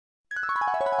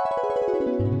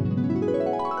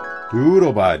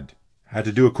Doodle bud. Had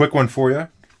to do a quick one for you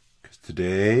because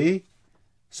today,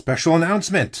 special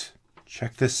announcement.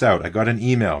 Check this out. I got an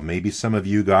email. Maybe some of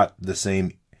you got the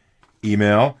same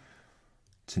email.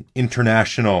 It's an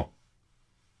international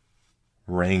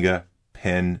Ranga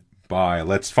pen buy.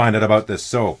 Let's find out about this.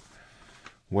 So,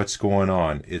 what's going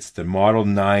on? It's the Model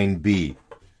 9B.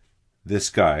 This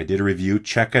guy, I did a review.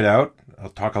 Check it out. I'll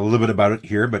talk a little bit about it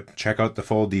here, but check out the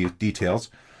full details.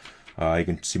 You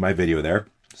can see my video there.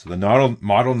 So the Model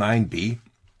 9B.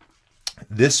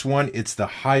 This one, it's the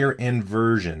higher end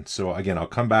version. So again, I'll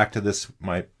come back to this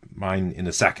mine in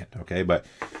a second, okay? But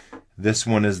this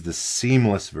one is the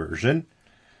seamless version.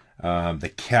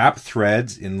 The cap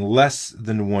threads in less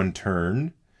than one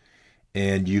turn,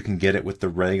 and you can get it with the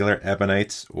regular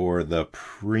Ebonites or the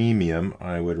Premium.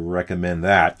 I would recommend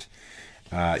that.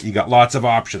 You got lots of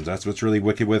options. That's what's really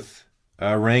wicked with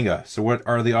Ranga. So what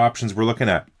are the options we're looking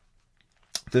at?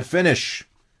 The finish,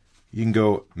 you can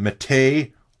go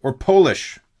Mate or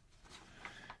Polish.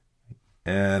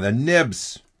 And the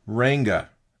nibs, Ranga.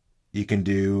 You can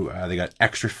do, they got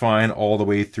extra fine all the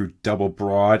way through double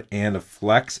broad and a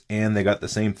flex. And they got the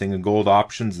same thing in gold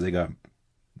options. They got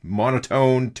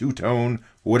monotone, two-tone,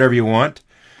 whatever you want.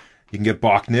 You can get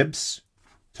Bach nibs,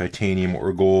 titanium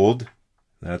or gold.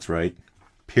 That's right.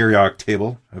 Periodic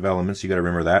table of elements. You got to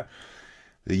remember that.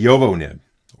 The Yovo nib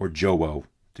or Jowo.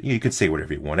 You can say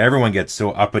whatever you want. Everyone gets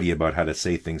so uppity about how to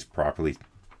say things properly.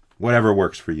 Whatever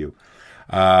works for you.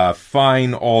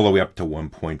 Fine all the way up to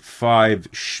 1.5.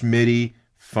 Schmitty,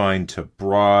 fine to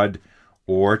broad,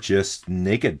 or just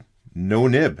naked. No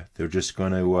nib. They're just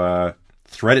going to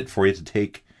thread it for you to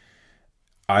take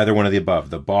either one of the above.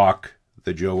 The Bach,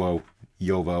 the Jowo,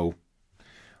 Yovo,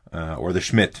 or the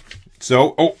Schmidt.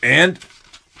 So, oh, and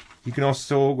you can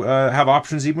also have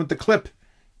options even with the clip.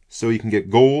 So you can get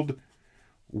gold,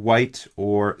 white,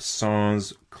 or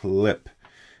sans clip.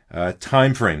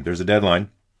 Time frame, there's a deadline.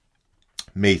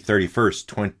 May 31st,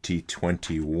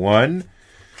 2021.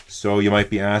 So you might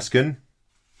be asking,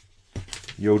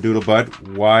 yo, Doodle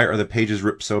Bud, why are the pages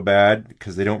ripped so bad?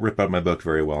 Because they don't rip out my book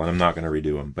very well, and I'm not going to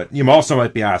redo them. But you also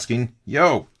might be asking,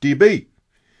 yo, DB,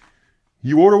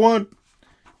 you order one?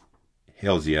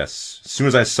 Hells yes. As soon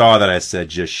as I saw that, I said,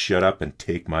 just shut up and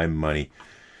take my money.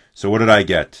 So what did I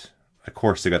get? Of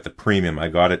course, I got the Premium. I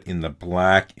got it in the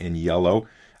black and yellow.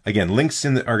 Again, links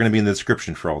are going to be in the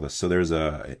description for all this. So there's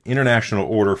an international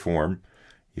order form.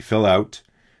 You fill out.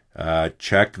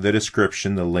 Check the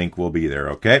description. The link will be there,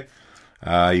 okay?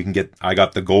 You can get, I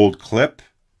got the gold clip.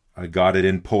 I got it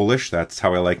in Polish. That's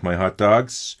how I like my hot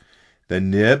dogs. The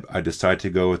nib, I decided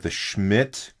to go with the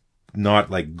Schmidt.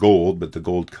 Not like gold, but the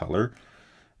gold color.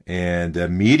 And a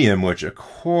medium, which of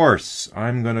course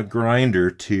I'm going to grind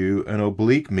her to an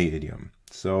oblique medium.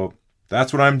 So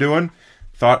that's what I'm doing.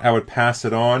 Thought I would pass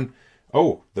it on.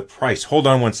 Oh, the price. Hold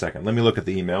on one second. Let me look at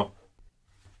the email.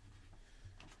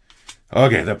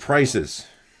 Okay, the prices.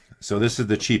 So this is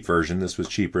the cheap version. This was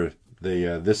cheaper.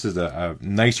 This is a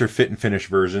nicer fit and finish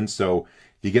version. So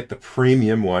you get the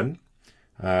Premium one.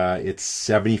 It's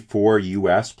 $74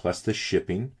 US plus the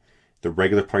shipping. The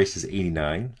regular price is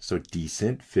 $89, so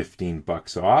decent,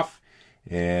 $15 off.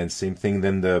 And same thing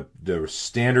then the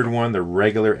standard one, the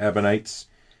regular Ebonites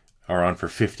are on for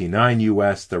 $59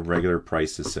 US. The regular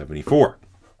price is $74,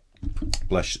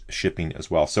 plus shipping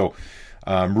as well. So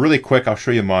really quick, I'll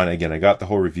show you mine. Again, I got the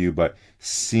whole review, but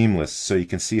seamless. So you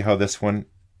can see how this one,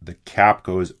 the cap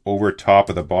goes over top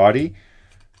of the body.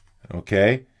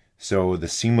 Okay, so the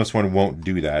seamless one won't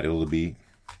do that. It'll be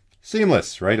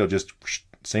seamless, right? It'll just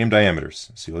same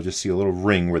diameters. So you'll just see a little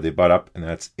ring where they butt up, and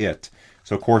that's it.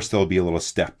 So of course there'll be a little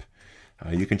step.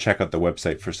 You can check out the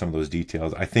website for some of those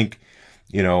details. I think,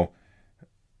 you know,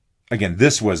 again,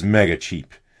 this was mega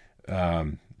cheap,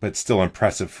 but still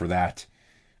impressive for that.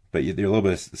 But there's a little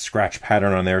bit of scratch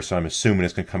pattern on there, so I'm assuming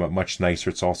it's going to come up much nicer.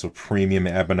 It's also Premium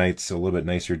Ebonites, a little bit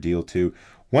nicer deal too.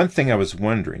 One thing I was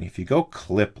wondering, if you go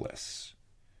clipless,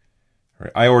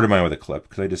 right? I ordered mine with a clip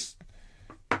because I just,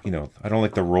 you know, I don't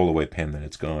like the roll-away pen that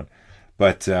it's gone.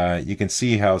 But you can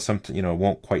see how something, you know,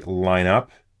 won't quite line up,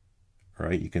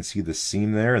 right? You can see the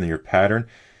seam there and your pattern.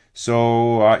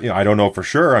 So, you know, I don't know for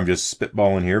sure. I'm just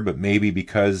spitballing here, but maybe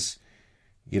because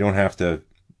you don't have to,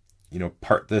 you know,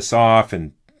 part this off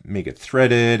and make it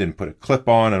threaded and put a clip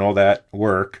on and all that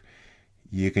work,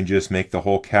 you can just make the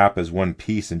whole cap as one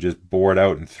piece and just bore it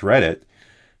out and thread it.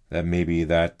 That maybe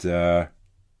that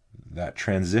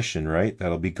transition, right?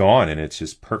 That'll be gone, and it's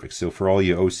just perfect. So for all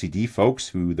you OCD folks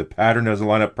who the pattern doesn't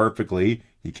line up perfectly,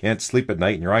 you can't sleep at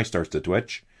night and your eye starts to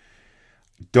twitch,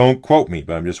 don't quote me,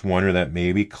 but I'm just wondering that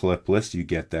maybe clipless you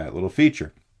get that little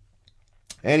feature.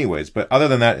 Anyways, but other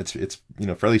than that, it's you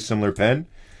know, fairly similar pen.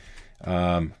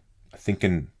 I'm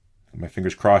thinking, my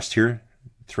fingers crossed here,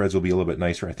 threads will be a little bit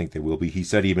nicer. I think they will be. He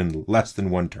said even less than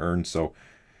 1 turn, so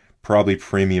probably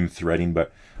premium threading,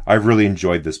 but I've really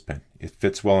enjoyed this pen. It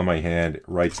fits well in my hand, it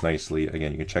writes nicely.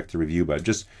 Again, you can check the review, but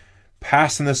just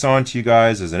passing this on to you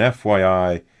guys as an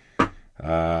FYI.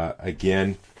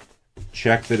 Again,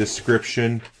 check the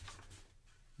description.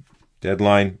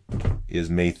 Deadline is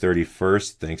May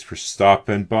 31st. Thanks for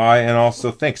stopping by, and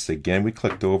also thanks again. We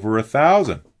clicked over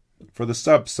 1,000 for the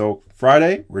subs. So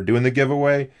Friday, we're doing the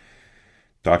giveaway.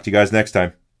 Talk to you guys next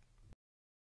time.